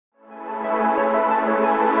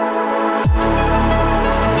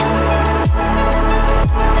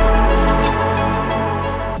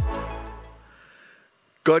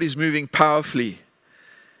God is moving powerfully.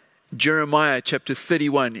 Jeremiah chapter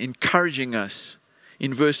 31, encouraging us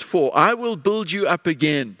in verse 4, I will build you up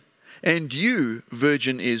again, and you,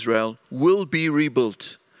 virgin Israel, will be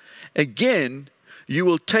rebuilt. Again, you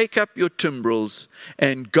will take up your timbrels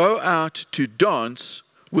and go out to dance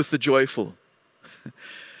with the joyful.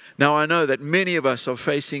 Now, I know that many of us are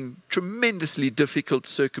facing tremendously difficult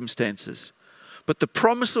circumstances, but the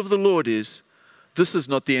promise of the Lord is, this is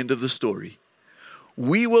not the end of the story.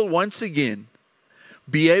 We will once again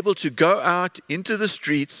be able to go out into the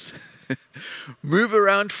streets, move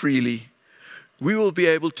around freely. We will be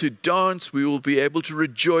able to dance. We will be able to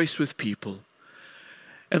rejoice with people.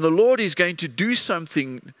 And the Lord is going to do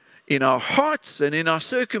something in our hearts and in our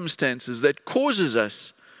circumstances that causes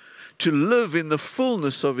us to live in the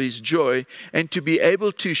fullness of His joy and to be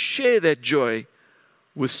able to share that joy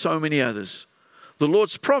with so many others. The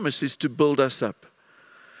Lord's promise is to build us up.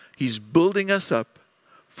 He's building us up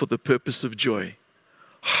for the purpose of joy.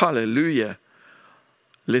 Hallelujah.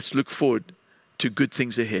 Let's look forward to good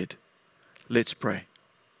things ahead. Let's pray.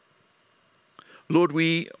 Lord,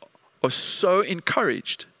 we are so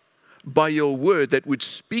encouraged by your word that would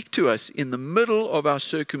speak to us in the middle of our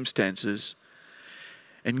circumstances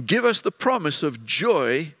and give us the promise of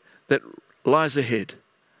joy that lies ahead.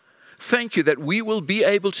 Thank you that we will be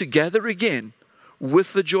able to gather again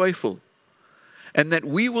with the joyful, and that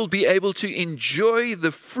we will be able to enjoy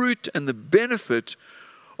the fruit and the benefit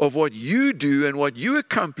of what you do and what you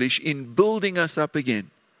accomplish in building us up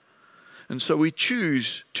again. And so we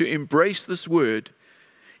choose to embrace this word,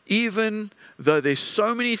 even though there's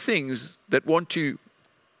so many things that want to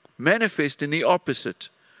manifest in the opposite.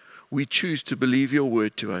 We choose to believe your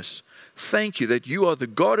word to us. Thank you that you are the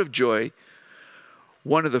God of joy.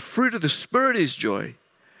 One of the fruit of the Spirit is joy,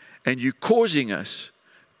 and you're causing us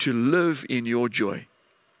to live in your joy.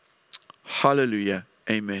 Hallelujah.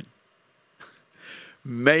 Amen.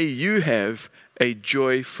 May you have a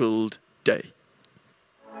joy-filled day.